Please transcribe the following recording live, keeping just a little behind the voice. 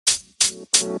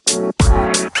So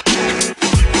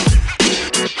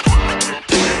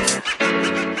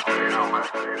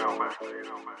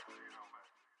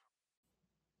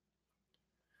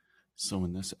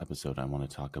in this episode, I want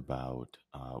to talk about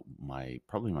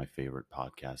probably my favorite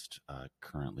podcast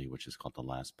currently, which is called The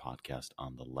Last Podcast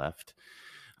on the Left.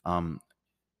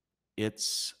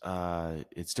 It's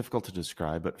difficult to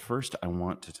describe, but first I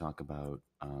want to talk about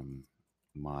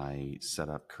my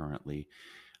setup currently.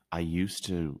 I used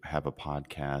to have a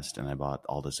podcast, and I bought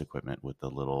all this equipment with the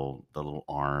little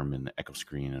arm and the echo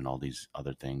screen and all these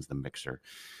other things, the mixer,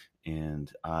 and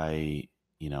I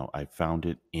found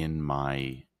it in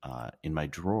my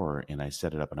drawer, and I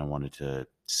set it up, and I wanted to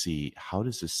see how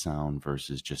does this sound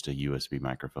versus just a USB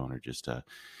microphone or just a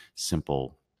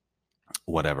simple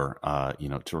whatever,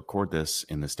 to record this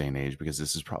in this day and age, because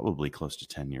this is probably close to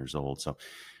 10 years old. So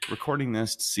recording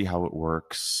this to see how it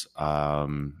works.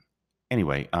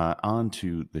 Anyway, on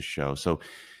to the show. So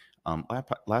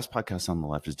Last Podcast on the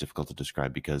Left is difficult to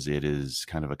describe because it is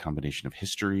kind of a combination of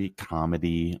history,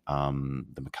 comedy,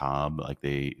 the macabre. Like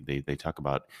they talk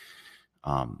about,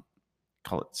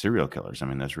 call it serial killers. I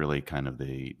mean, that's really kind of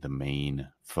the main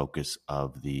focus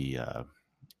of the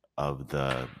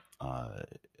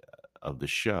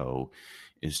show,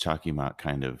 is talking about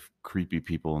kind of creepy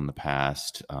people in the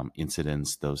past,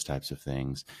 incidents, those types of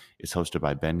things. It's hosted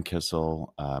by Ben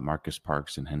Kissel, Marcus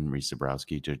Parks, and Henry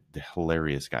Zebrowski, the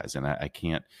hilarious guys. And I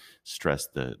can't stress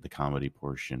the comedy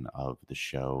portion of the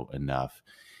show enough.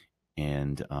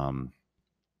 And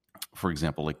for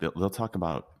example, like they'll talk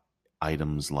about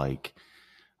items like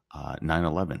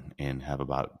 9/11 and have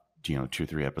about 2 or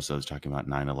 3 episodes talking about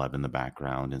 9/11, the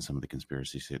background, and some of the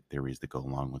conspiracy theories that go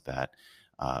along with that.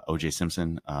 O.J.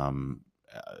 Simpson, L.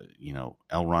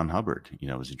 Ron Hubbard,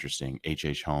 was interesting.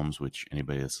 H.H. Holmes, which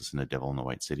anybody that's listened to Devil in the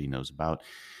White City knows about.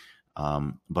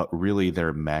 But really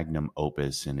their magnum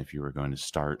opus, and if you were going to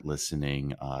start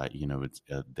listening,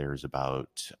 there's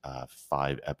about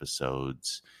 5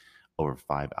 episodes over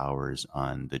 5 hours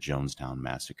on the Jonestown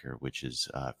Massacre, which is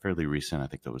fairly recent. I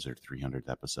think that was their 300th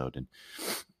episode. And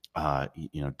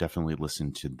definitely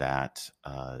listen to that.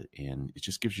 And it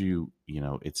just gives you,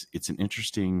 it's an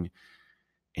interesting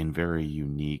and very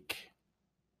unique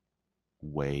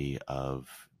way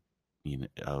of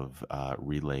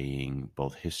relaying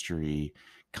both history,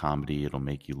 comedy. It'll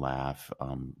make you laugh.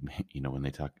 When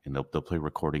they talk, and they'll play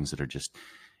recordings that are just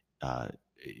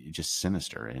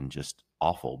sinister and just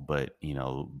awful. But,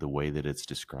 the way that it's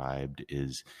described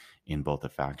is in both a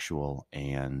factual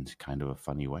and kind of a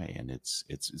funny way. And it's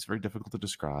very difficult to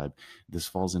describe. This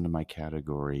falls into my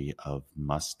category of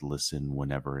must listen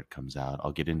whenever it comes out.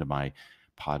 I'll get into my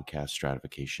podcast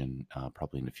stratification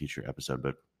probably in a future episode,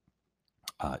 but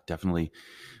definitely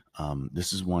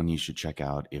this is one you should check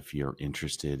out if you're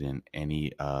interested in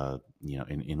any,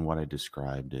 in what I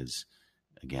described as,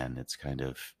 again, it's kind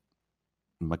of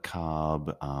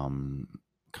macabre,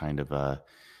 kind of a,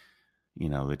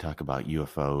 they talk about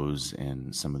UFOs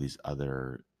and some of these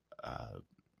other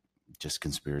just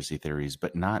conspiracy theories,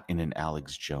 but not in an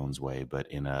Alex Jones way, but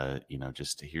in a,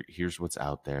 just here's what's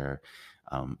out there,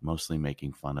 mostly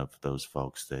making fun of those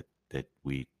folks that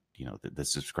we, that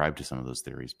subscribe to some of those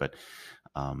theories, but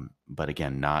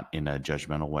again, not in a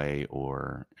judgmental way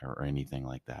or anything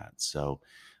like that. So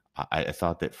I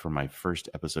thought that for my first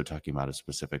episode talking about a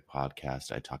specific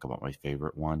podcast, I talk about my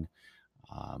favorite one.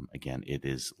 Again, it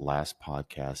is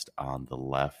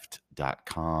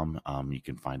lastpodcastonTheLeft.com. You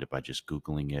can find it by just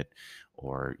Googling it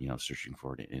or, searching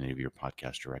for it in any of your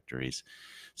podcast directories.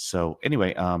 So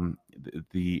anyway,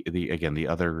 the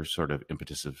other sort of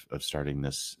impetus of starting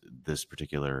this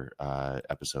particular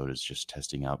episode is just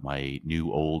testing out my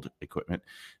new old equipment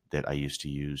that I used to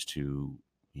use to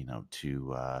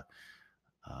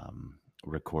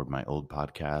record my old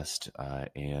podcast,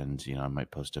 and I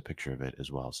might post a picture of it as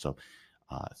well. So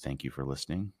thank you for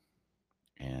listening,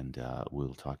 and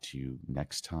we'll talk to you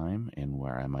next time, and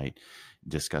where I might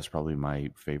discuss probably my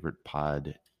favorite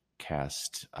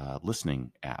podcast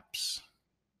listening apps.